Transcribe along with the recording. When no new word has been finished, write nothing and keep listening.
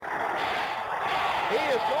He is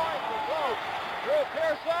going for Bout. Drew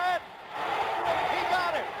Pearson. He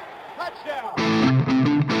got it. Touchdown.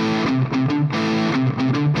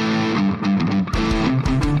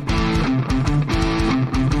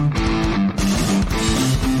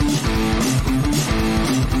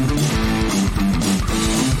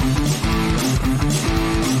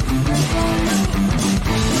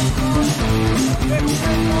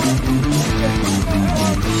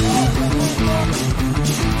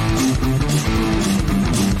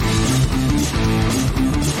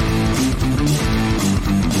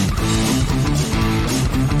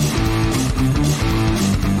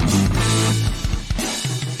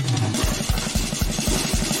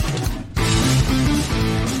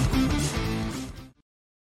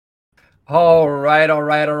 All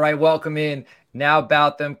right. Welcome in. Now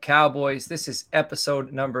about them Cowboys. This is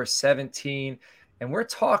episode number 17, and we're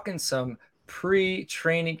talking some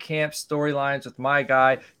pre-training camp storylines with my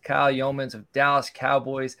guy, Kyle Youmans of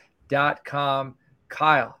DallasCowboys.com.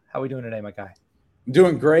 Kyle, how are we doing today, my guy? I'm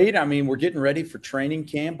doing great. I mean, we're getting ready for training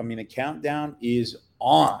camp. I mean, the countdown is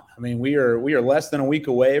on. I mean, we are less than a week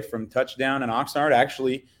away from touchdown in Oxnard.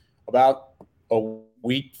 Actually, about a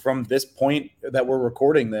week from this point that we're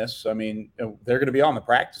recording this, I mean, they're going to be on the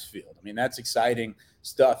practice field. I mean, that's exciting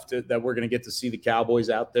stuff that we're going to get to see the Cowboys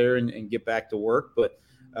out there and get back to work. But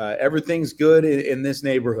everything's good in this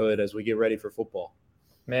neighborhood as we get ready for football.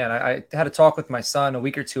 Man, I had a talk with my son a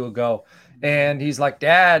week or two ago, and he's like,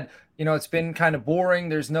 Dad, it's been kind of boring.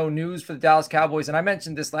 There's no news for the Dallas Cowboys. And I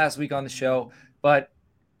mentioned this last week on the show, but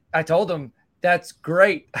I told him that's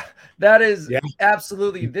great. That is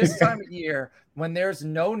absolutely this time of year when there's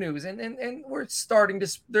no news and we're starting to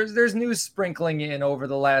there's news sprinkling in over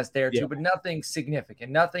the last day or two, but nothing significant,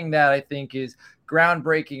 nothing that I think is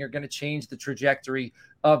groundbreaking or going to change the trajectory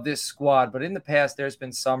of this squad. But in the past, there's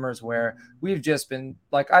been summers where we've just been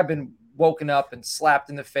like, I've been woken up and slapped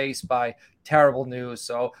in the face by terrible news.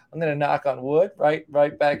 So I'm going to knock on wood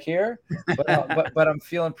right back here, but I'm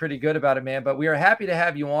feeling pretty good about it, man. But we are happy to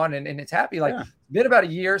have you on, and it's happy. Been about a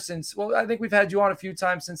year since, well, I think we've had you on a few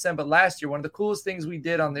times since then, but last year, one of the coolest things we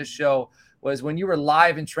did on this show was when you were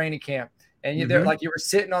live in training camp and you there, like you were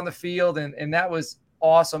sitting on the field, and that was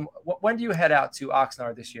awesome. When do you head out to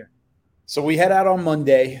Oxnard this year? So we head out on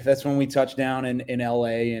Monday. That's when we touch down in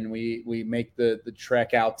LA, and we make the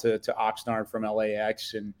trek out to Oxnard from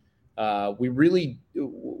LAX. And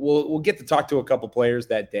we'll get to talk to a couple players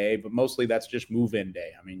that day, but mostly that's just move-in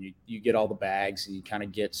day. I mean, you get all the bags and you kind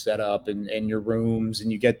of get set up in your rooms, and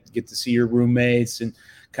you get to see your roommates, and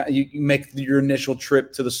you make your initial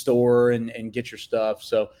trip to the store and get your stuff.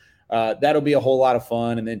 So that'll be a whole lot of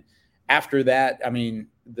fun. And then after that, I mean,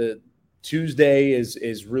 the Tuesday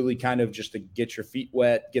is really kind of just to get your feet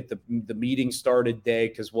wet, get the meeting started day,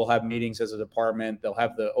 because we'll have meetings as a department. They'll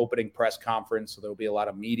have the opening press conference, so there'll be a lot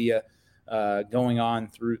of media going on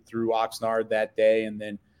through Oxnard that day. And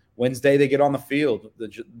then Wednesday they get on the field,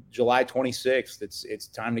 July 26th. It's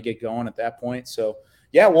time to get going at that point. So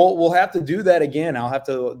yeah, we'll have to do that again.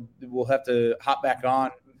 We'll have to hop back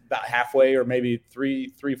on about halfway or maybe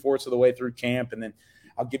three-fourths of the way through camp, and then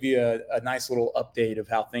I'll give you a nice little update of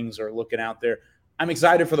how things are looking out there. I'm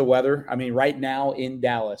excited for the weather. I mean, right now in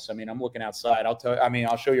Dallas, I mean, I'm looking outside.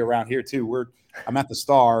 I'll show you around here too. I'm at the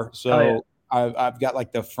Star. So I've got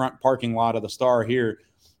like the front parking lot of the Star here,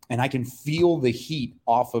 and I can feel the heat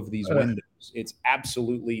off of these windows. It's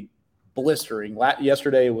absolutely blistering.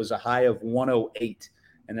 Yesterday it was a high of 108,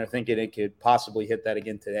 and they're thinking it could possibly hit that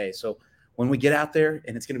again today. So when we get out there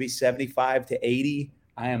and it's going to be 75 to 80,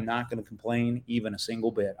 I am not going to complain even a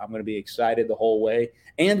single bit. I'm going to be excited the whole way,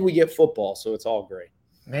 and we get football, so it's all great.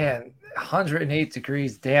 Man, 108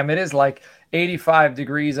 degrees. Damn, it is like 85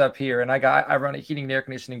 degrees up here. And I run a heating and air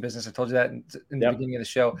conditioning business. I told you that in the beginning of the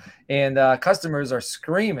show. And customers are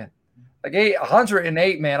screaming. Like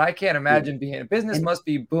 108, man. I can't imagine being a business must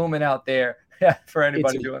be booming out there for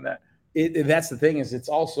anybody doing that. That's the thing is it's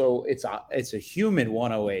a humid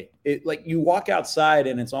 108. Like you walk outside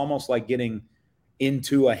and it's almost like getting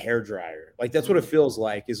into a hairdryer. Like that's what it feels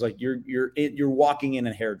like, is like you're walking in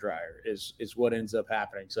a hairdryer is what ends up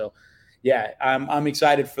happening. So yeah, I'm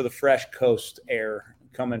excited for the fresh coast air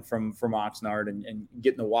coming from Oxnard and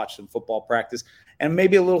getting to watch some football practice and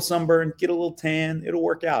maybe a little sunburn, get a little tan. It'll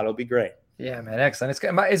work out. It'll be great. Yeah, man, excellent.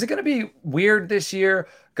 Is it going to be weird this year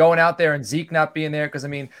going out there and Zeke not being there? Because, I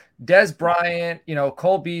mean, Des Bryant,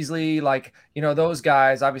 Cole Beasley, those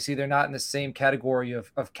guys, obviously they're not in the same category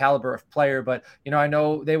of caliber of player. But, I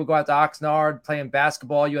know they would go out to Oxnard playing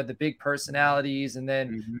basketball. You had the big personalities. And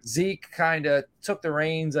then Zeke kind of took the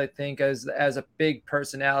reins, I think, as a big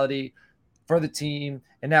personality for the team.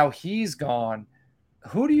 And now he's gone.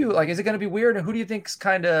 who do you like? Is it going to be weird? And who do you think's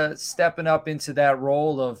kind of stepping up into that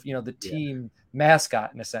role of, the Yeah. team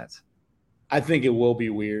mascot in a sense? I think it will be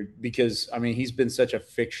weird because I mean he's been such a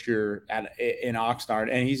fixture in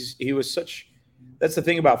Oxnard, and he was such. That's the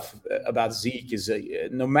thing about Zeke is that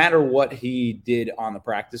no matter what he did on the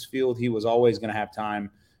practice field, he was always going to have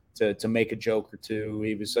time to make a joke or two.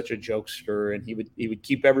 He was such a jokester, and he would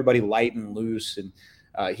keep everybody light and loose, and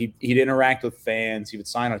he'd interact with fans. He would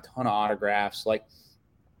sign a ton of autographs. Like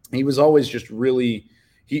he was always just really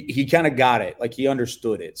he kind of got it, like he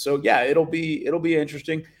understood it. So yeah, it'll be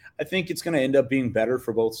interesting. I think it's going to end up being better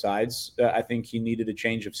for both sides. I think he needed a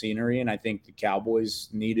change of scenery, and I think the Cowboys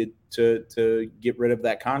needed to get rid of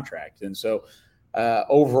that contract. And so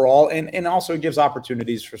overall, and also it gives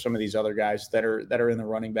opportunities for some of these other guys that are in the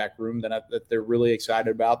running back room that they're really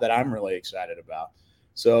excited about, that I'm really excited about.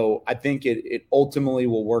 So I think it ultimately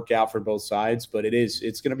will work out for both sides, but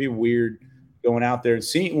it's going to be weird going out there and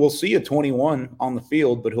we'll see a 21 on the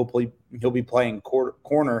field, but he'll be playing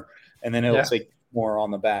corner, and then he'll take more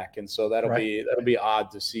on the back, and so that'll be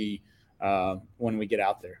odd to see when we get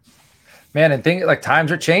out there. Man, and things like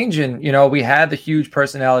times are changing. We had the huge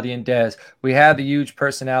personality in Dez, we had the huge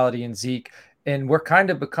personality in Zeke, and we're kind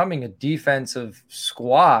of becoming a defensive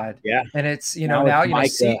squad. Yeah, and it's now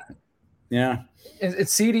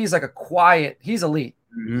it's CD's like a quiet. He's elite,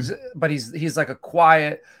 but he's like a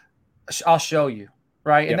quiet. I'll show you,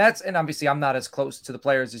 right? Yep. And obviously I'm not as close to the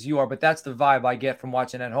players as you are, but that's the vibe I get from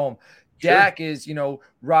watching at home. Sure. Dak is,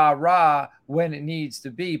 rah when it needs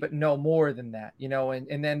to be, but no more than that,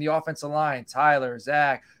 and then the offensive line, Tyler,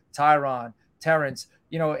 Zach, Tyron, Terrence,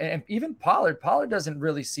 and even Pollard doesn't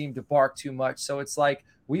really seem to bark too much. So it's like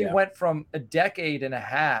we went from a decade and a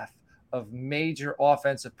half of major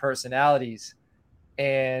offensive personalities,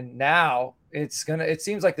 and now it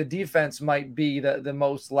seems like the defense might be the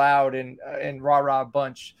most loud and rah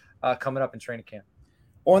bunch coming up in training camp.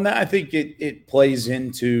 Well, and that, I think it plays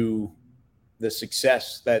into the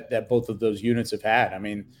success that both of those units have had. I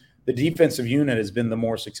mean, the defensive unit has been the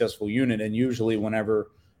more successful unit, and usually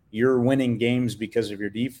whenever you're winning games because of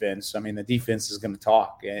your defense, I mean, the defense is going to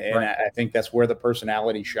talk, and right. I think that's where the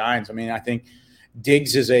personality shines. I mean, I think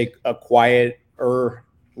Diggs is a quieter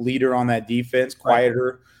leader on that defense,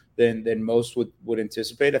 quieter than most would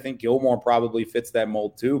anticipate. I think Gilmore probably fits that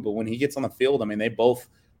mold too, but when he gets on the field, I mean,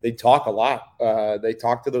 they talk a lot. They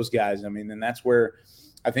talk to those guys. I mean, and that's where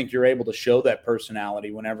I think you're able to show that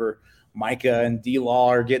personality whenever Micah and D-Law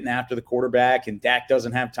are getting after the quarterback and Dak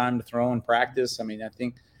doesn't have time to throw in practice. I mean, I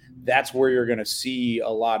think that's where you're going to see a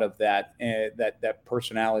lot of that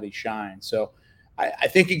personality shine. So I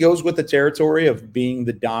think it goes with the territory of being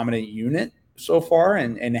the dominant unit so far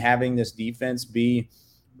and having this defense be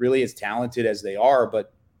really as talented as they are.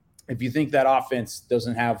 But if you think that offense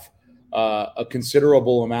doesn't have a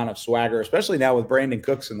considerable amount of swagger, especially now with Brandon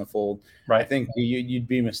Cooks in the fold, right, I think you'd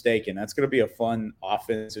be mistaken. That's going to be a fun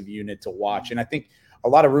offensive unit to watch. And I think a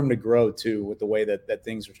lot of room to grow too with the way that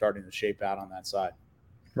things are starting to shape out on that side.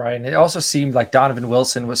 Right. And it also seemed like Donovan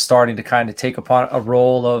Wilson was starting to kind of take upon a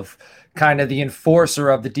role of kind of the enforcer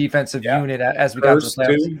of the defensive unit as we got to the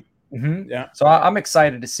playoffs. Mm-hmm. Yeah. So I'm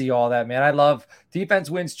excited to see all that, man. I love defense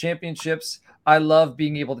wins championships. I love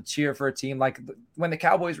being able to cheer for a team. Like when the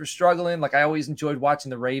Cowboys were struggling, like I always enjoyed watching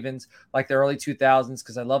the Ravens, like the early 2000s,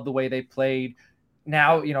 because I love the way they played.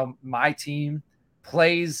 Now, my team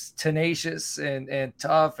plays tenacious and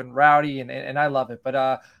tough and rowdy, and I love it. But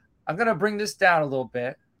I'm going to bring this down a little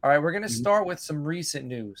bit. All right, we're going to start with some recent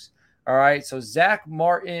news. All right, so Zach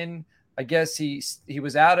Martin, I guess he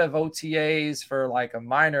was out of OTAs for like a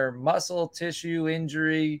minor muscle tissue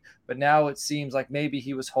injury, but now it seems like maybe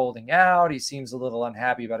he was holding out. He seems a little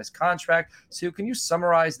unhappy about his contract. So can you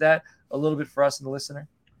summarize that a little bit for us and the listener?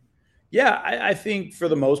 Yeah, I think for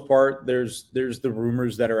the most part, there's the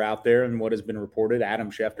rumors that are out there and what has been reported. Adam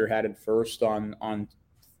Schefter had it first on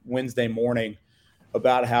Wednesday morning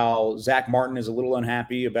about how Zach Martin is a little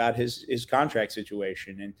unhappy about his contract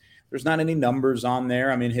situation. And there's not any numbers on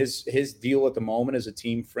there. I mean, his deal at the moment is a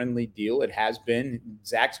team-friendly deal. It has been.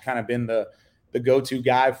 Zach's kind of been the go-to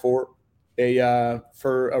guy for a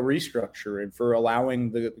restructure and for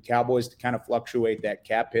allowing the Cowboys to kind of fluctuate that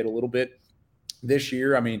cap hit a little bit this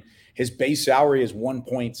year. I mean, his base salary is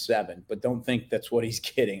 1.7, but don't think that's what he's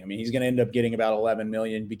getting. I mean, he's going to end up getting about $11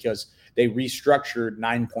 million because they restructured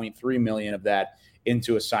 $9.3 million of that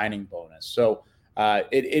into a signing bonus. So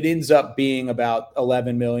it ends up being about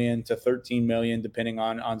 $11 million to $13 million, depending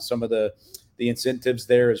on some of the incentives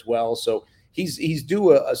there as well. So he's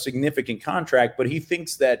due a significant contract, but he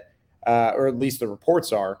thinks that, or at least the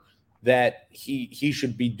reports are, that he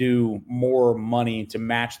should be due more money to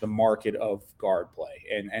match the market of guard play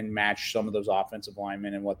and match some of those offensive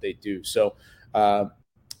linemen and what they do. So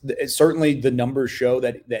certainly the numbers show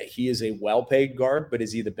that he is a well-paid guard, but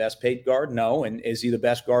is he the best paid guard? No. And is he the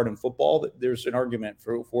best guard in football? There's an argument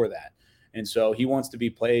for that. And so he wants to be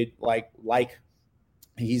played like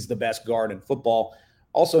he's the best guard in football.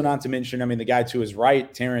 Also, not to mention, I mean, the guy to his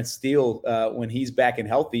right, Terrence Steele, when he's back and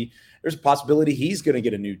healthy, there's a possibility he's going to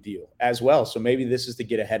get a new deal as well. So maybe this is to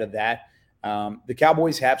get ahead of that. The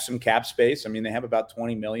Cowboys have some cap space. I mean, they have about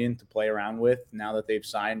 $20 million to play around with now that they've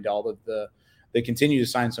signed all of they continue to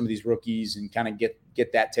sign some of these rookies and kind of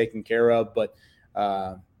get that taken care of. But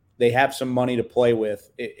they have some money to play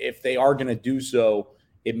with. If they are going to do so,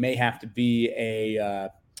 it may have to be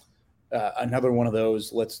another one of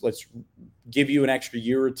those. Let's give you an extra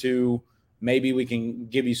year or two. Maybe we can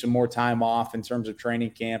give you some more time off in terms of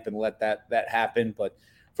training camp and let that happen. But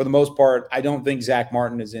for the most part, I don't think Zach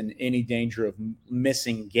Martin is in any danger of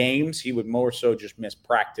missing games. He would more so just miss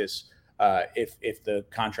practice if the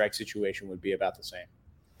contract situation would be about the same.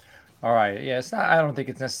 All right. Yeah, it's not. I don't think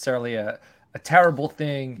it's necessarily a terrible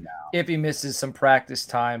thing if he misses some practice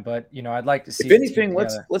time, but I'd like to see. If anything,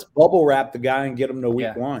 let's bubble wrap the guy and get him to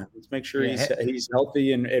week one. Let's make sure he's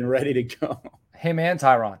healthy and ready to go. Him and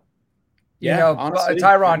Tyron. Honestly,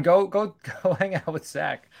 Tyron, go hang out with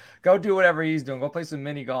Zach. Go do whatever he's doing. Go play some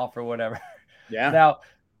mini golf or whatever. Yeah.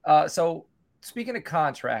 Now, so speaking of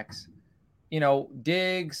contracts,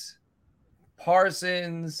 Diggs,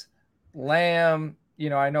 Parsons, Lamb.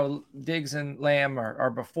 I know Diggs and Lamb are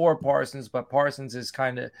before Parsons, but Parsons is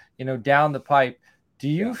kind of, down the pipe. Do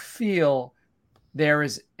you feel there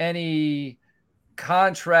is any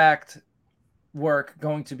contract work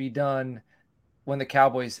going to be done when the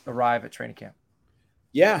Cowboys arrive at training camp?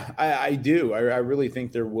 Yeah, I do. I really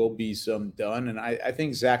think there will be some done. And I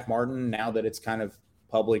think Zach Martin, now that it's kind of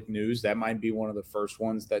public news, that might be one of the first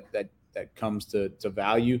ones that comes to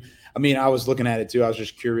value. I mean, I was looking at it too. I was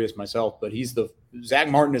just curious myself, but Zach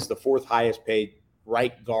Martin is the fourth highest paid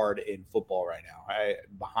right guard in football right now,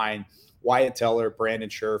 behind Wyatt Teller, Brandon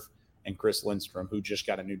Scherf, and Chris Lindstrom, who just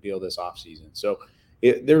got a new deal this offseason. So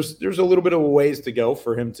there's a little bit of a ways to go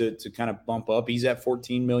for him to kind of bump up. He's at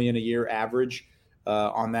 $14 million a year average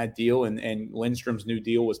on that deal, and Lindstrom's new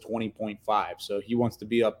deal was 20.5. So he wants to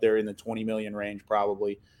be up there in the 20 million range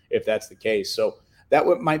probably, if that's the case. So that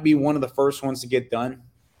might be one of the first ones to get done,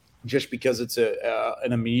 just because it's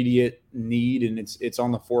an immediate need and it's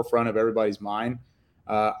on the forefront of everybody's mind.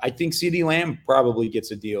 I think CeeDee Lamb probably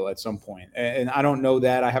gets a deal at some point, and I don't know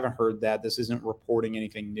that. I haven't heard that. This isn't reporting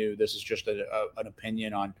anything new. This is just an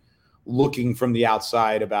opinion on looking from the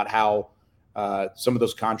outside about how some of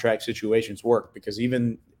those contract situations work. Because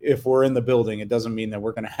even if we're in the building, it doesn't mean that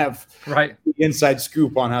we're going to have the inside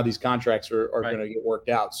scoop on how these contracts are going to get worked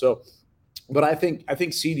out. So. But I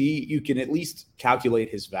think CD, you can at least calculate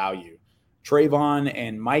his value. Trayvon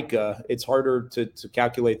and Micah, it's harder to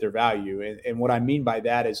calculate their value. And what I mean by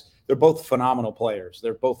that is they're both phenomenal players.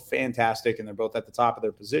 They're both fantastic, and they're both at the top of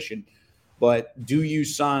their position. But do you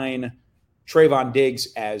sign Trayvon Diggs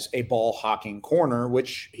as a ball-hawking corner,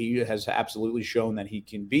 which he has absolutely shown that he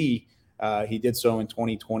can be? He did so in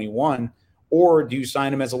 2021. Or do you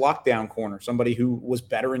sign him as a lockdown corner, somebody who was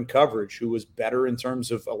better in coverage, who was better in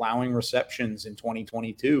terms of allowing receptions in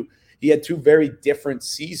 2022? He had two very different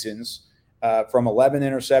seasons, from 11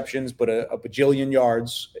 interceptions, but a bajillion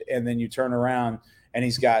yards. And then you turn around and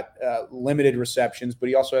he's got limited receptions, but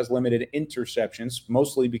he also has limited interceptions,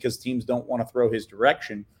 mostly because teams don't want to throw his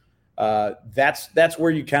direction. That's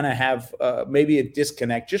where you kind of have maybe a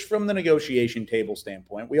disconnect just from the negotiation table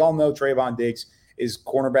standpoint. We all know Trayvon Diggs is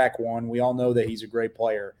cornerback one. We all know that he's a great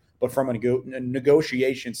player, but from a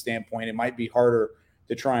negotiation standpoint, it might be harder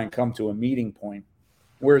to try and come to a meeting point.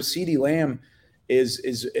 Whereas CeeDee Lamb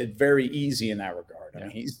is very easy in that regard. I mean,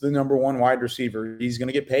 he's the number one wide receiver. He's going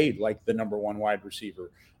to get paid like the number one wide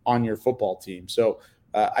receiver on your football team. So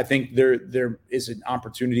I think there is an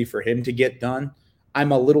opportunity for him to get done.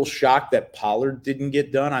 I'm a little shocked that Pollard didn't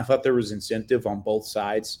get done. I thought there was incentive on both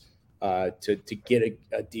sides to get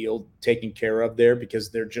a deal taken care of there, because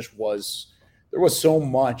there was so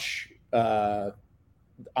much on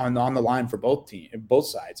the line for both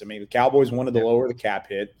sides. I mean, the Cowboys wanted to lower the cap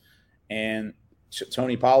hit, and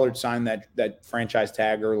Tony Pollard signed that franchise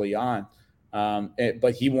tag early on,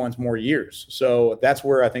 but he wants more years. So that's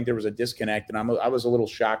where I think there was a disconnect, and I was a little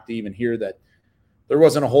shocked to even hear that there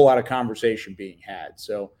wasn't a whole lot of conversation being had.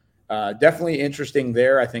 So definitely interesting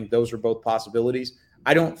there. I think those are both possibilities.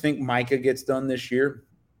 I don't think Micah gets done this year.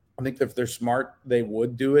 I think if they're smart, they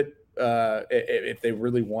would do it. If they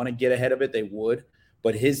really want to get ahead of it, they would.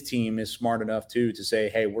 but his team is smart enough too to say,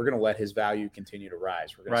 hey, we're going to let his value continue to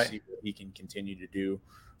rise. We're going to see what he can continue to do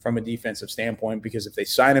from a defensive standpoint, because if they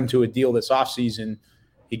sign him to a deal this offseason,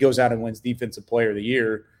 he goes out and wins Defensive Player of the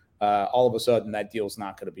Year, all of a sudden that deal's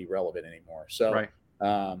not going to be relevant anymore. So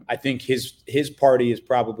I think his party is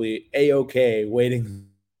probably A-okay waiting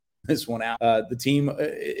this one out. The team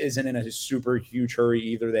isn't in a super huge hurry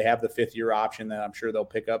either. They have the 5th-year option that I'm sure they'll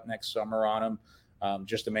pick up next summer on him,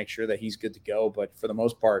 just to make sure that he's good to go. But for the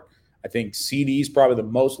most part, I think CD's probably the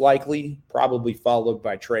most likely, probably followed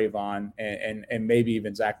by Trayvon and maybe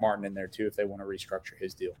even Zach Martin in there too if they want to restructure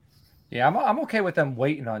his deal. Yeah, I'm okay with them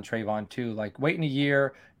waiting on Trayvon too. Like waiting a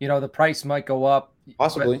year, the price might go up.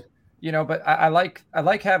 Possibly. But I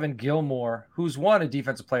like having Gilmore, who's won a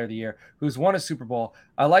Defensive Player of the Year, who's won a Super Bowl.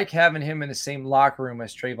 I like having him in the same locker room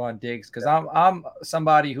as Trayvon Diggs, because I'm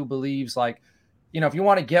somebody who believes, like, if you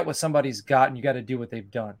want to get what somebody's gotten, you got to do what they've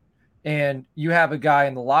done. And you have a guy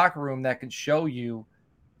in the locker room that can show you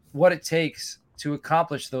what it takes to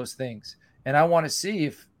accomplish those things. And I want to see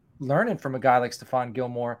if learning from a guy like Stephon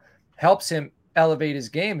Gilmore helps him elevate his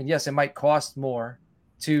game. And yes, it might cost more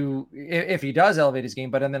if he does elevate his game,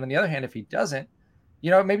 but then on the other hand, if he doesn't,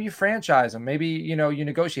 maybe you franchise him, maybe, you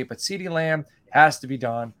negotiate, but CeeDee Lamb has to be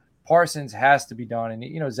done. Parsons has to be done.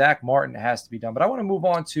 And, Zach Martin has to be done. But I want to move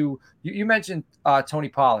on to, you mentioned Tony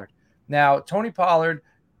Pollard. Now, Tony Pollard,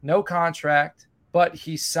 no contract, but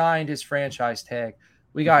he signed his franchise tag.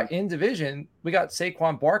 We got in division, we got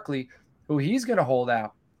Saquon Barkley, who he's going to hold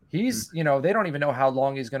out. He's, they don't even know how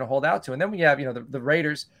long he's going to hold out to. And then we have, the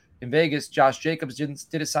Raiders in Vegas. Josh Jacobs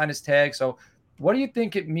didn't sign his tag. So what do you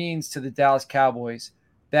think it means to the Dallas Cowboys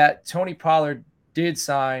that Tony Pollard did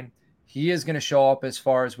sign? He is going to show up as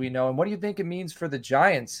far as we know. And what do you think it means for the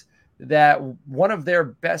Giants that one of their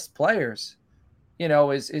best players,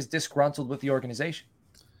 is disgruntled with the organization?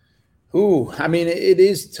 Ooh, I mean, it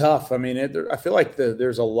is tough. I mean, I feel like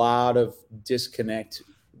there's a lot of disconnect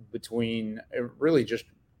between really just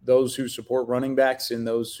those who support running backs and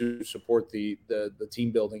those who support the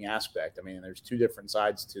team building aspect. I mean, there's two different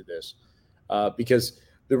sides to this because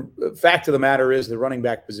the fact of the matter is the running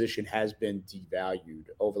back position has been devalued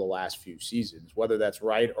over the last few seasons, whether that's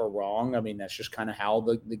right or wrong. I mean, that's just kind of how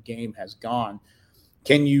the game has gone.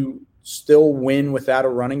 Can you still win without a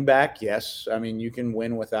running back? Yes. I mean, you can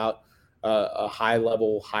win without a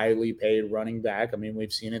high-level, highly paid running back. I mean,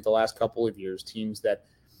 we've seen it the last couple of years, teams that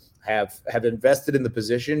have invested in the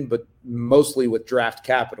position, but mostly with draft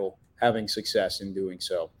capital having success in doing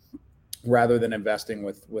so, rather than investing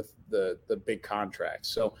with the big contracts.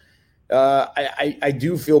 So I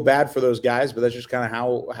do feel bad for those guys, but that's just kind of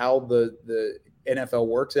how the NFL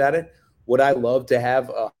works at it. Would I love to have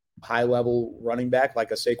a high-level running back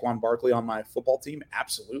like a Saquon Barkley on my football team?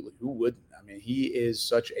 Absolutely. Who wouldn't? I mean, he is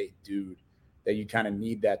such a dude that you kind of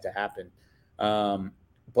need that to happen.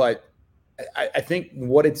 But I think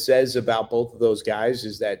what it says about both of those guys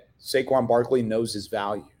is that Saquon Barkley knows his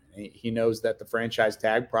value. He knows that the franchise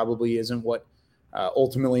tag probably isn't what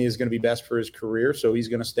ultimately is going to be best for his career. So he's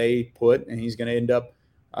going to stay put, and he's going to end up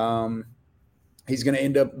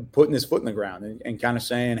putting his foot in the ground and kind of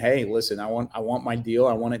saying, hey, listen, I want my deal.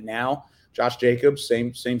 I want it now. Josh Jacobs,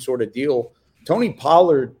 same sort of deal. Tony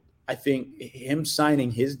Pollard, I think him signing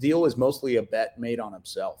his deal is mostly a bet made on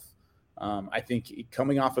himself. I think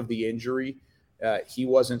coming off of the injury, he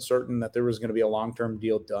wasn't certain that there was going to be a long-term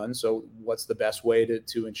deal done. So what's the best way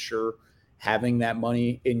to ensure having that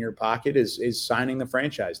money in your pocket is signing the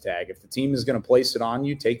franchise tag. If the team is going to place it on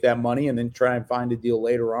you, take that money and then try and find a deal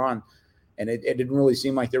later on. And it didn't really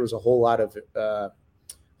seem like there was a whole lot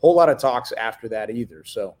of talks after that either.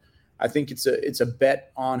 So I think it's a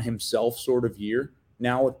bet on himself sort of year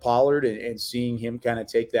now with Pollard and seeing him kind of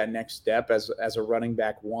take that next step as a running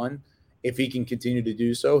back one. If he can continue to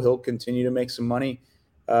do so, he'll continue to make some money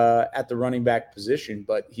at the running back position.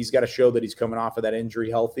 But he's got to show that he's coming off of that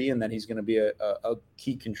injury healthy and that he's going to be a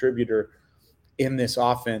key contributor in this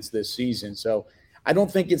offense this season. So I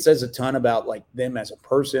don't think it says a ton about like them as a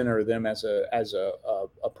person or them as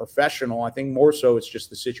a professional. I think more so it's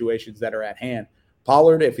just the situations that are at hand.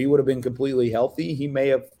 Pollard, if he would have been completely healthy, he may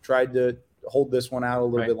have tried to hold this one out a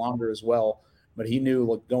little bit longer as well. But he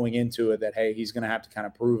knew going into it that, hey, he's going to have to kind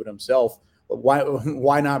of prove it himself. But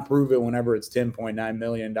why not prove it whenever it's $10.9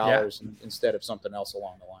 million instead of something else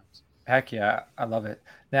along the lines? Heck yeah, I love it.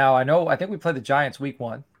 Now, I think we play the Giants week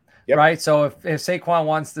 1, right? So if Saquon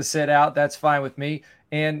wants to sit out, that's fine with me.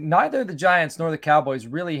 And neither the Giants nor the Cowboys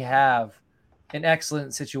really have an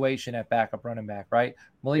excellent situation at backup running back, right?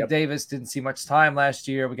 Malik Davis didn't see much time last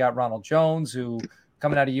year. We got Ronald Jones, who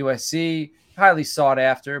coming out of USC, highly sought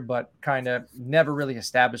after, but kind of never really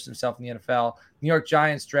established himself in the NFL. New York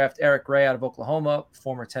Giants draft Eric Gray out of Oklahoma,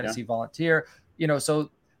 former Tennessee Volunteer. So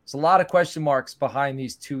there's a lot of question marks behind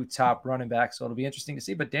these two top running backs. So it'll be interesting to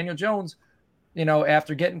see. But Daniel Jones,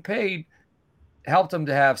 after getting paid, helped them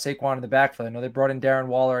to have Saquon in the backfield. I know they brought in Darren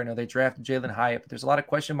Waller. I know they drafted Jalen Hyatt, but there's a lot of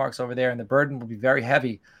question marks over there, and the burden will be very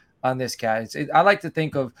heavy on this guy. I like to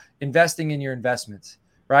think of investing in your investments,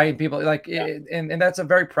 right? And people and that's a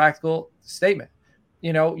very practical statement.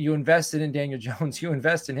 You invested in Daniel Jones, you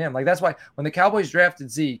invest in him. Like, that's why when the Cowboys drafted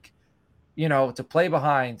Zeke, to play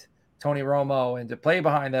behind Tony Romo and to play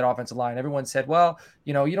behind that offensive line, everyone said, well,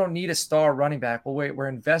 you don't need a star running back. Well, wait, we're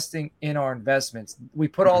investing in our investments. We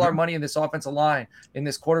put all our money in this offensive line, in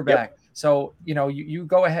this quarterback. Yep. So, you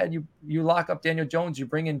go ahead, you lock up Daniel Jones, you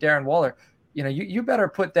bring in Darren Waller. You better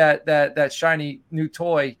put that shiny new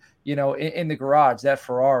toy, in the garage, that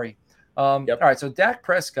Ferrari. All right. So Dak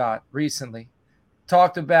Prescott recently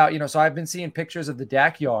talked about, so I've been seeing pictures of the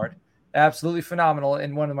Dak yard. Absolutely phenomenal.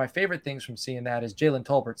 And one of my favorite things from seeing that is Jalen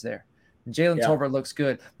Tolbert's there. And Jalen Tolbert looks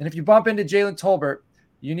good. And if you bump into Jalen Tolbert,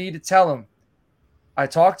 you need to tell him, I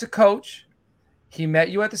talked to Coach. He met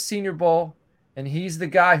you at the Senior Bowl, and he's the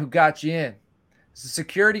guy who got you in. The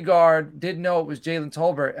security guard didn't know it was Jalen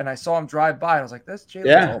Tolbert, and I saw him drive by, and I was like, that's Jalen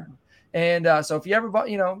Tolbert. And so if you ever, I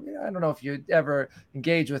don't know if you ever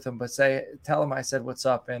engage with him, but tell him I said what's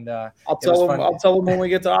up. And I'll tell him when we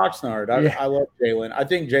get to Oxnard. I love Jalen. I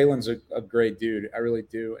think Jalen's a great dude. I really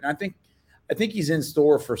do. And I think he's in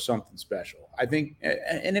store for something special. I think,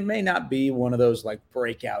 and it may not be one of those like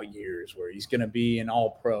breakout years where he's going to be an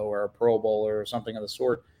All-Pro or a Pro Bowler or something of the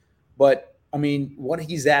sort. But I mean, what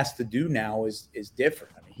he's asked to do now is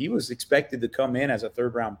different. I mean, he was expected to come in as a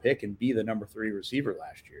third-round pick and be the number 3 receiver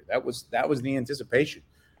last year. That was the anticipation,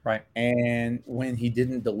 right? And when he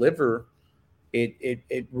didn't deliver,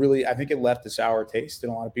 it really, I think it left a sour taste in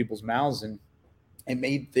a lot of people's mouths, and it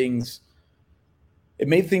made things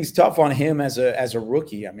tough on him as a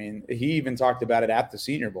rookie. I mean, he even talked about it at the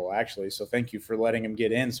Senior Bowl, actually. So thank you for letting him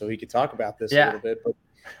get in so he could talk about this a little bit. But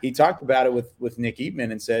he talked about it with Nick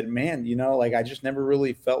Eatman and said, man, I just never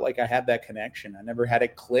really felt like I had that connection. I never had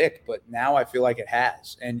it click, but now I feel like it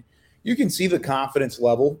has. And you can see the confidence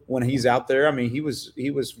level when he's out there. I mean, he was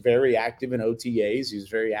very active in OTAs. He was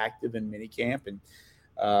very active in minicamp. And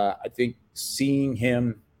I think seeing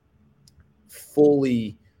him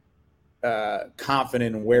fully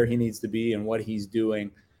confident in where he needs to be and what he's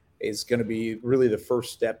doing is going to be really the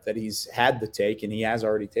first step that he's had to take, and he has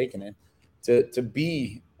already taken it, to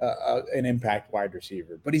be an impact wide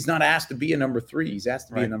receiver. But he's not asked to be a number 3. He's asked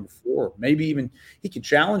to be a number 4. Maybe even he could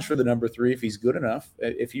challenge for the number 3 if he's good enough,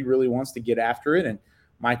 if he really wants to get after it. And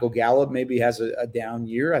Michael Gallup maybe has a down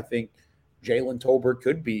year. I think Jalen Tolbert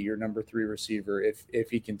could be your number 3 receiver if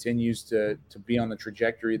he continues to be on the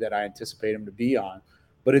trajectory that I anticipate him to be on.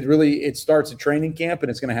 But it starts at training camp, and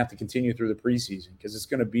it's going to have to continue through the preseason, because it's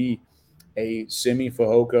going to be a Simi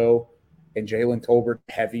Fehoko and Jalen Tolbert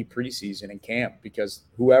heavy preseason in camp, because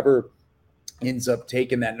whoever ends up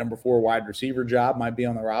taking that number 4 wide receiver job might be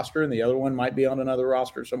on the roster, and the other one might be on another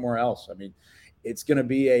roster somewhere else. I mean, it's going to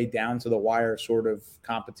be a down to the wire sort of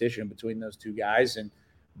competition between those two guys, and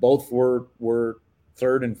both were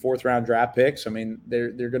 3rd and 4th round draft picks. I mean,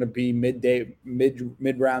 they're going to be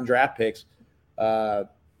mid round draft picks.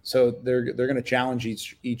 So they're going to challenge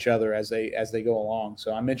each other as they go along.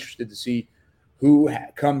 So I'm interested to see who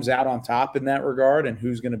comes out on top in that regard, and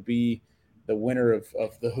who's going to be the winner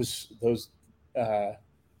of those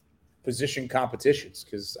position competitions.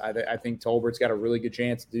 Because I think Tolbert's got a really good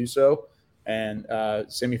chance to do so, and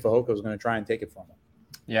Simi Fehoko is going to try and take it from him.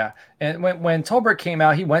 Yeah, and when Tolbert came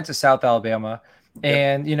out, he went to South Alabama.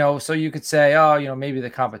 And, so you could say, maybe the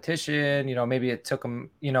competition, maybe it took him,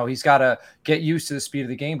 he's got to get used to the speed of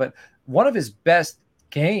the game. But one of his best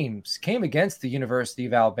games came against the University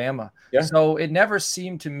of Alabama. Yeah. So it never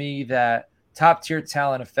seemed to me that top tier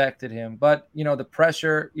talent affected him. But, the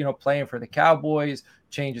pressure, playing for the Cowboys,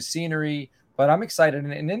 change of scenery. But I'm excited.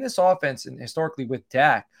 And in this offense, and historically with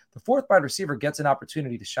Dak, the 4th wide receiver gets an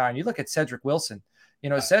opportunity to shine. You look at Cedric Wilson.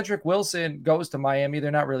 Cedric Wilson goes to Miami. They're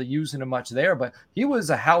not really using him much there, but he was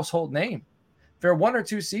a household name for 1 or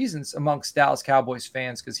 2 seasons amongst Dallas Cowboys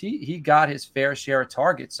fans, because he got his fair share of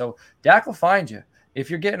targets. So Dak will find you. If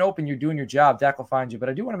you're getting open, you're doing your job, Dak will find you. But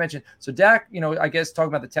I do want to mention, so Dak, I guess talking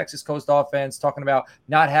about the Texas Coast offense, talking about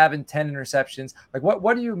not having 10 interceptions. Like,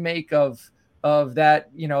 what do you make of that,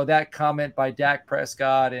 that comment by Dak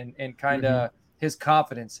Prescott and kind of his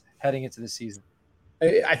confidence heading into the season?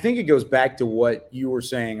 I think it goes back to what you were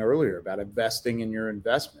saying earlier about investing in your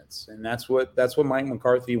investments, and that's what Mike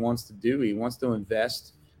McCarthy wants to do. He wants to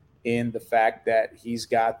invest in the fact that he's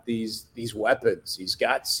got these weapons. He's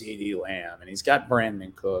got CeeDee Lamb and he's got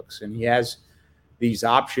Brandon Cooks, and he has these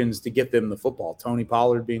options to get them the football. Tony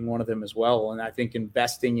Pollard being one of them as well. And I think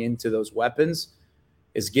investing into those weapons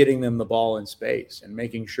is getting them the ball in space and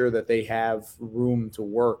making sure that they have room to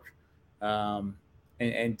work. And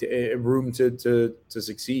room to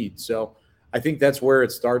succeed. So I think that's where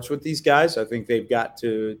it starts with these guys. I think they've got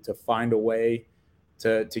to find a way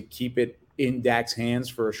to keep it in Dak's hands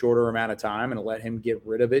for a shorter amount of time and to let him get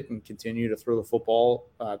rid of it and continue to throw the football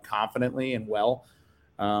confidently and well.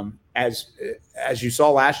 As you saw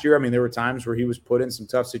last year, I mean, there were times where he was put in some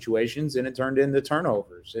tough situations and it turned into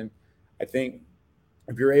turnovers. And I think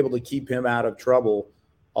if you're able to keep him out of trouble,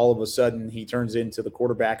 all of a sudden he turns into the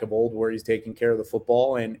quarterback of old where he's taking care of the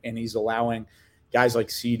football and he's allowing guys like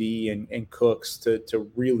CD and Cooks to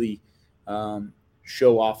really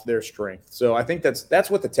show off their strength. So I think that's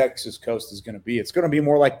what the Texas coast is going to be. It's going to be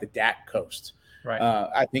more like the Dak coast. Right.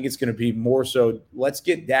 I think it's going to be more so let's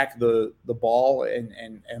get Dak the ball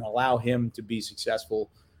and allow him to be successful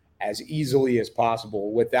as easily as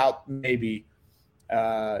possible without maybe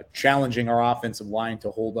challenging our offensive line to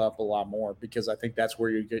hold up a lot more, because I think that's where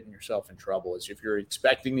you're getting yourself in trouble. Is if you're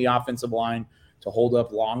expecting the offensive line to hold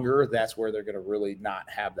up longer, that's where they're going to really not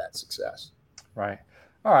have that success. Right.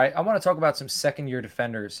 All right. I want to talk about some second-year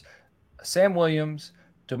defenders. Sam Williams,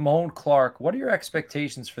 Damone Clark. What are your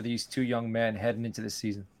expectations for these two young men heading into the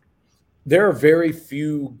season? There are very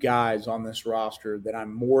few guys on this roster that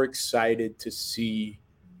I'm more excited to see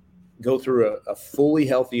go through a fully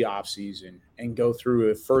healthy offseason and go through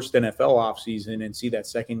a first NFL offseason and see that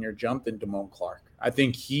second-year jump than Damone Clark. I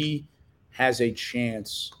think he has a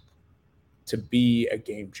chance to be a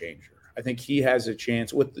game changer. I think he has a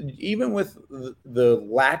chance even with the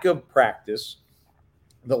lack of practice,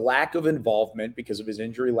 the lack of involvement because of his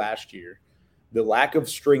injury last year, the lack of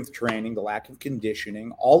strength training, the lack of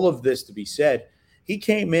conditioning, all of this to be said, he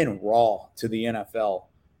came in raw to the NFL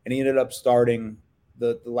and he ended up starting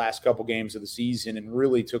the last couple games of the season and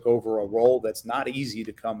really took over a role that's not easy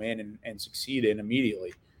to come in and succeed in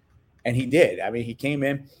immediately. And he did. I mean, he came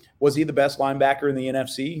in. Was he the best linebacker in the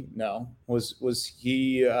NFC? No. Was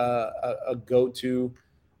he a go-to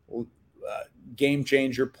game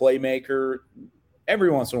changer, playmaker? Every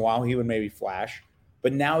once in a while, he would maybe flash.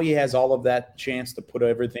 But now he has all of that chance to put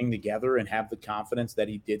everything together and have the confidence that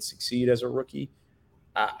he did succeed as a rookie.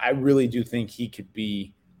 I really do think he could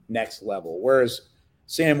be next level. Whereas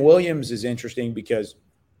Sam Williams is interesting because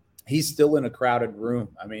he's still in a crowded room.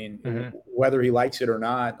 I mean, whether he likes it or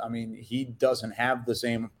not, I mean, he doesn't have the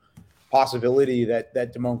same possibility that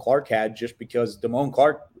Damone Clark had, just because Damone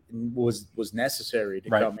Clark was necessary to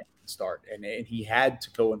come in and start, and he had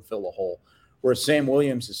to go and fill a hole. Whereas Sam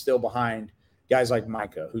Williams is still behind guys like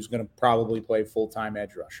Micah, who's going to probably play full-time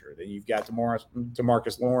edge rusher. Then you've got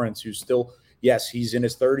DeMarcus Lawrence, who's still, yes, he's in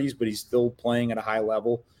his 30s, but he's still playing at a high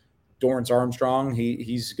level. Dorrance Armstrong,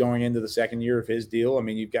 he's going into the second year of his deal. I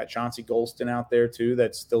mean, you've got Chauncey Golston out there too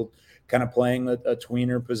that's still kind of playing a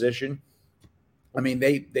tweener position. I mean,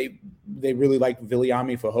 they really like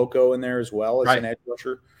Viliami Fehoko in there as well as an edge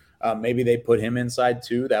rusher. Maybe they put him inside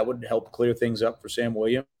too. That would help clear things up for Sam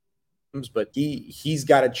Williams. But he's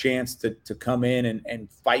got a chance to come in and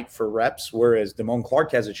fight for reps, whereas Damone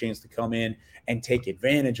Clark has a chance to come in and take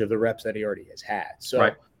advantage of the reps that he already has had. So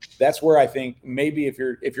that's where I think maybe if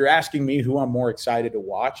you're asking me who I'm more excited to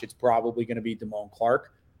watch, it's probably going to be Damone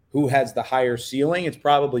Clark. Who has the higher ceiling? It's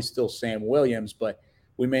probably still Sam Williams, but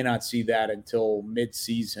we may not see that until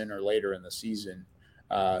mid-season or later in the season.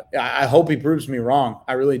 I hope he proves me wrong.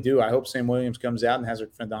 I really do. I hope Sam Williams comes out and has a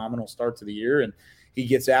phenomenal start to the year and he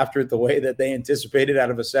gets after it the way that they anticipated out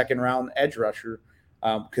of a second-round edge rusher,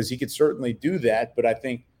 because he could certainly do that. But I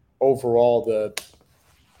think overall the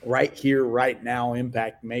right here, right now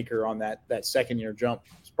impact maker on that second-year jump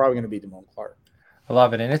is probably going to be Damone Clark. I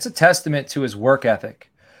love it. And it's a testament to his work ethic.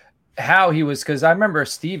 How he was, because I remember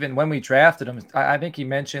Steven, when we drafted him, I think he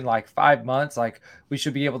mentioned like 5 months, like we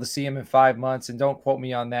should be able to see him in 5 months. And don't quote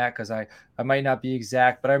me on that because I might not be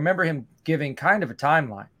exact, but I remember him giving kind of a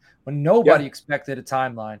timeline when nobody expected a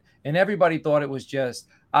timeline and everybody thought it was just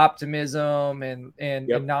optimism and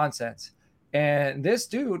nonsense. And this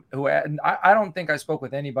dude, who I don't think I spoke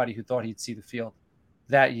with anybody who thought he'd see the field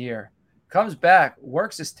that year, comes back,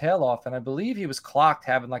 works his tail off, and I believe he was clocked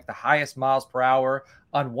having like the highest miles per hour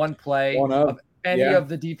on one play of any of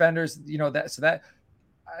the defenders. You know,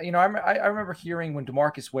 I remember hearing when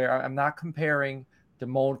DeMarcus Ware, I'm not comparing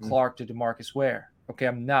Damone Clark to DeMarcus Ware. Okay,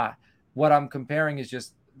 I'm not. what I'm comparing is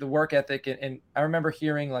just the work ethic. And I remember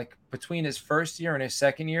hearing, like, between his first year and his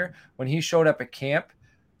second year, when he showed up at camp,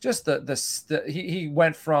 just he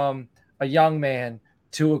went from a young man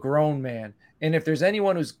to a grown man. And if there's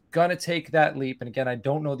anyone who's gonna take that leap, and again, I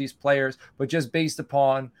don't know these players, but just based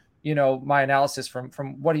upon my analysis from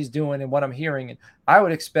what he's doing and what I'm hearing, and I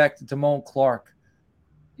would expect Damone Clark.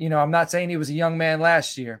 I'm not saying he was a young man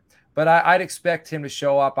last year, but I'd expect him to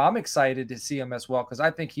show up. I'm excited to see him as well, because I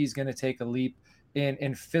think he's going to take a leap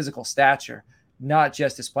in physical stature, not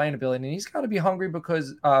just his playing ability. And he's got to be hungry,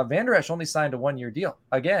 because Van Der Esch only signed a 1-year deal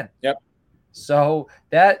again. Yep. So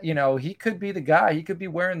that, he could be the guy. He could be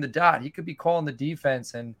wearing the dot. He could be calling the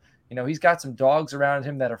defense. And, he's got some dogs around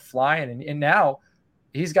him that are flying. And now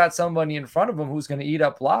he's got somebody in front of him who's going to eat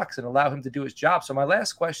up blocks and allow him to do his job. So my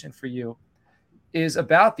last question for you is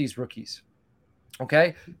about these rookies.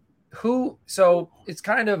 Okay. So it's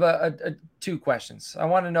kind of a two questions. I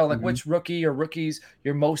want to know, like, which rookie or rookies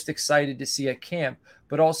you're most excited to see at camp,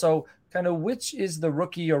 but also kind of which is the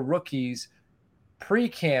rookie or rookies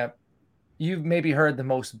pre-camp you've maybe heard the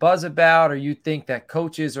most buzz about, or you think that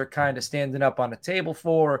coaches are kind of standing up on a table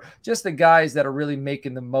for, or just the guys that are really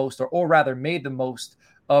making the most, or rather made the most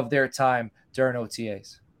of their time during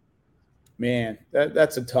OTAs? Man,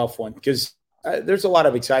 that's a tough one, because there's a lot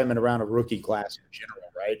of excitement around a rookie class in general,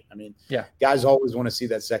 right? I mean, yeah, guys always want to see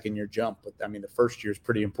that second year jump, but I mean, the first year is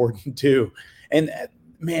pretty important too. And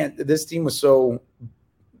man, this team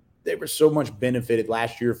they were so much benefited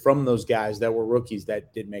last year from those guys that were rookies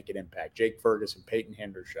that did make an impact. Jake Ferguson, Peyton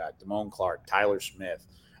Hendershot, Damone Clark, Tyler Smith.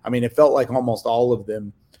 I mean, it felt like almost all of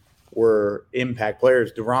them were impact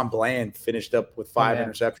players. Deron Bland finished up with 5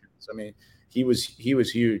 interceptions. I mean, he was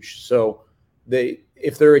huge. So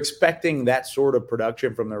if they're expecting that sort of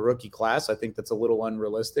production from their rookie class, I think that's a little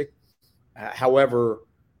unrealistic. However,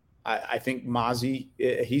 I think Mozzie,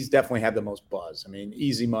 he's definitely had the most buzz. I mean,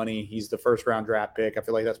 easy money. He's the first-round draft pick. I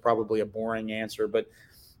feel like that's probably a boring answer, but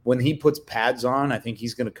when he puts pads on, I think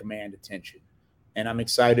he's going to command attention. And I'm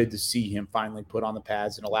excited to see him finally put on the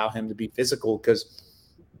pads and allow him to be physical, because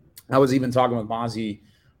I was even talking with Mozzie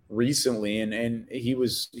recently, and he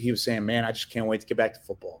was saying, man, I just can't wait to get back to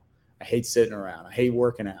football. I hate sitting around. I hate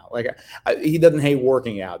working out. Like, he doesn't hate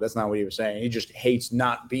working out. That's not what he was saying. He just hates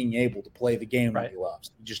not being able to play the game that he loves.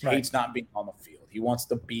 He just hates not being on the field. He wants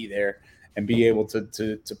to be there and be able to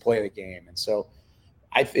play the game. And so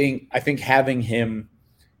I think having him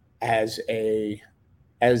as a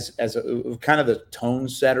kind of the tone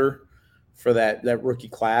setter for that rookie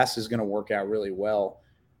class is going to work out really well.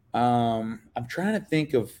 I'm trying to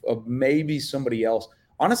think of maybe somebody else.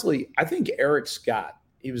 Honestly, I think Eric Scott.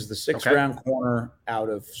 He was the 6th-round corner out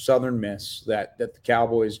of Southern Miss that the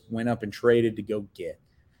Cowboys went up and traded to go get.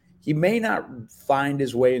 He may not find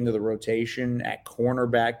his way into the rotation at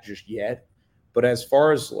cornerback just yet, but as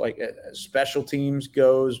far as like special teams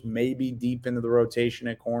goes, maybe deep into the rotation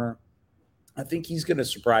at corner, I think he's going to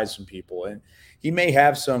surprise some people. And he may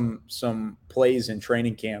have some plays in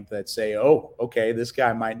training camp that say, oh, okay, this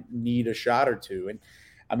guy might need a shot or two. And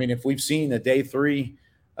I mean, if we've seen a day 3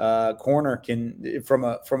 corner can from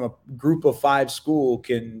a group of 5 school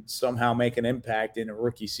can somehow make an impact in a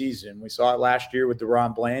rookie season. We saw it last year with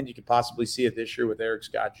Deron Bland. You could possibly see it this year with Eric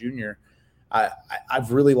Scott Jr.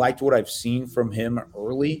 I've really liked what I've seen from him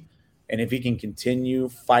early. And if he can continue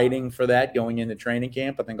fighting for that going into training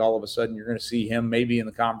camp, I think all of a sudden you're going to see him maybe in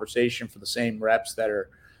the conversation for the same reps that are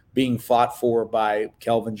being fought for by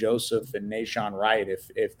Kelvin Joseph and Nashawn Wright.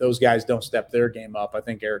 If those guys don't step their game up, I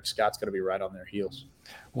think Eric Scott's going to be right on their heels.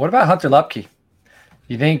 What about Hunter Lupke?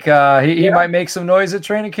 You think he might make some noise at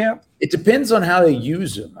training camp? It depends on how they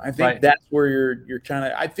use him. I think that's where you're kind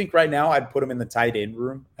of. I think right now I'd put him in the tight end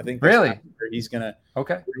room. I think that's where he's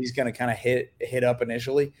gonna kind of hit up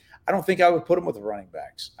initially. I don't think I would put him with the running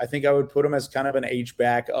backs. I think I would put him as kind of an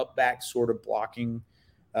H-back, up-back sort of blocking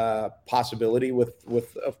possibility with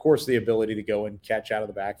of course the ability to go and catch out of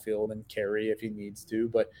the backfield and carry if he needs to,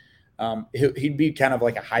 but he'd be kind of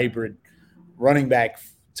like a hybrid running back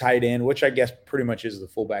tight end, which I guess pretty much is the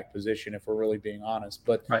fullback position if we're really being honest,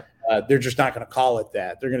 but they're just not going to call it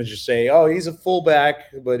that. They're going to just say, oh, he's a fullback,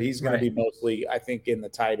 but he's going to be mostly, I think, in the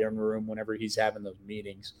tight end room whenever he's having those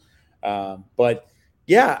meetings. But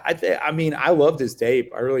yeah, I mean, I loved his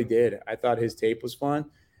tape. I really did. I thought his tape was fun.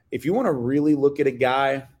 If you want to really look at a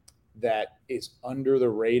guy that is under the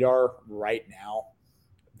radar right now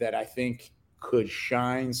that I think could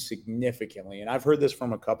shine significantly, and I've heard this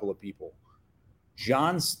from a couple of people,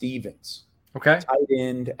 John Stevens, tight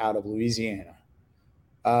end out of Louisiana,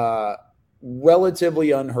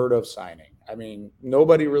 relatively unheard of signing. I mean,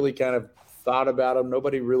 nobody really kind of thought about him.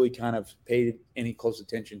 Nobody really kind of paid any close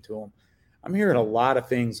attention to him. I'm hearing a lot of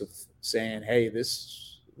things of saying, hey,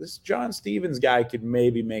 this John Stevens guy could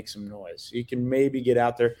maybe make some noise. He can maybe get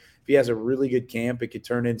out there. If he has a really good camp, it could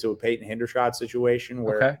turn into a Peyton Hendershot situation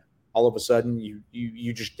where all of a sudden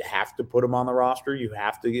you just have to put him on the roster. You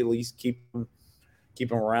have to at least keep him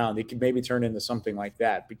around. It could maybe turn into something like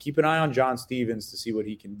that. But keep an eye on John Stevens to see what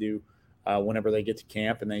he can do whenever they get to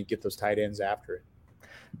camp and then get those tight ends after it.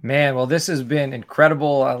 Man, well, this has been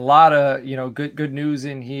incredible. A lot of, good news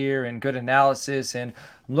in here and good analysis. And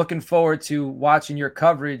I'm looking forward to watching your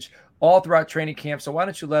coverage all throughout training camp. So why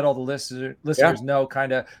don't you let all the listeners know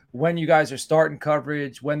kind of when you guys are starting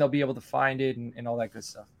coverage, when they'll be able to find it and all that good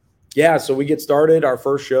stuff. Yeah, so we get started. Our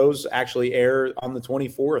first shows actually air on the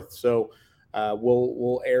 24th. So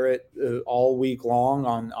we'll air it all week long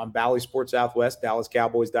on Bally Sports Southwest,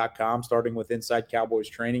 DallasCowboys.com, starting with Inside Cowboys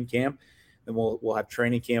Training Camp. Then we'll have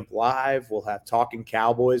Training Camp Live. We'll have Talking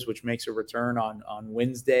Cowboys, which makes a return on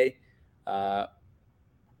Wednesday.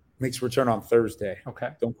 Makes a return on Thursday. Okay.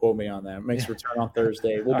 Don't quote me on that. It makes a return on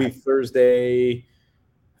Thursday. We'll be Thursday.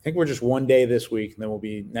 I think we're just one day this week, and then we'll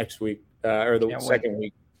be next week or the second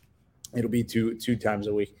week. It'll be two times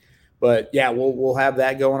a week. But yeah, we'll have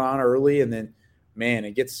that going on early, and then man,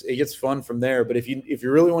 it gets fun from there. But if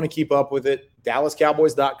you really want to keep up with it,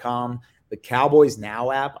 DallasCowboys.com, the Cowboys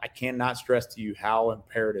Now app. I cannot stress to you how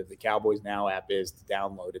imperative the Cowboys Now app is to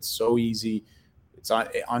download. It's so easy. It's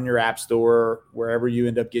on your app store, wherever you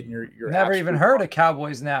end up getting your Never even heard of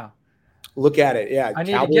Cowboys Now. Look at it. Yeah. I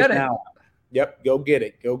need Cowboys to get it. Now. Yep. Go get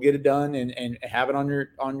it. Go get it done and have it on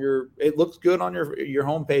your it looks good on your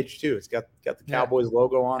homepage too. It's got the Cowboys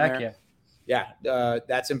logo on Heck there. Yeah.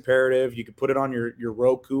 That's imperative. You can put it on your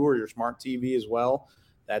Roku or your smart TV as well.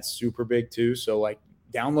 That's super big too. So like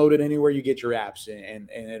download it anywhere you get your apps and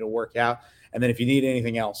it'll work out. And then if you need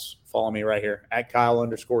anything else, follow me right here at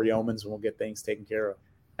Kyle_Youmans and we'll get things taken care of.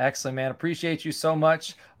 Excellent, man. Appreciate you so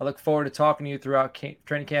much. I look forward to talking to you throughout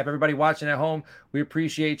training camp. Everybody watching at home, we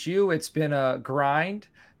appreciate you. It's been a grind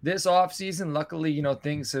this offseason. Luckily,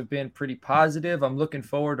 things have been pretty positive. I'm looking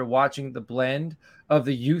forward to watching the blend of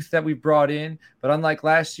the youth that we brought in. But unlike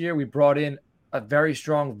last year, we brought in a very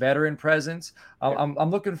strong veteran presence. I'm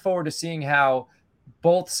looking forward to seeing how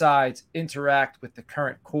both sides interact with the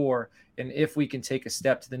current core and if we can take a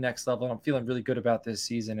step to the next level. And I'm feeling really good about this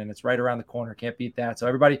season, and it's right around the corner. Can't beat that. So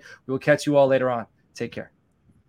everybody, we will catch you all later on. Take care.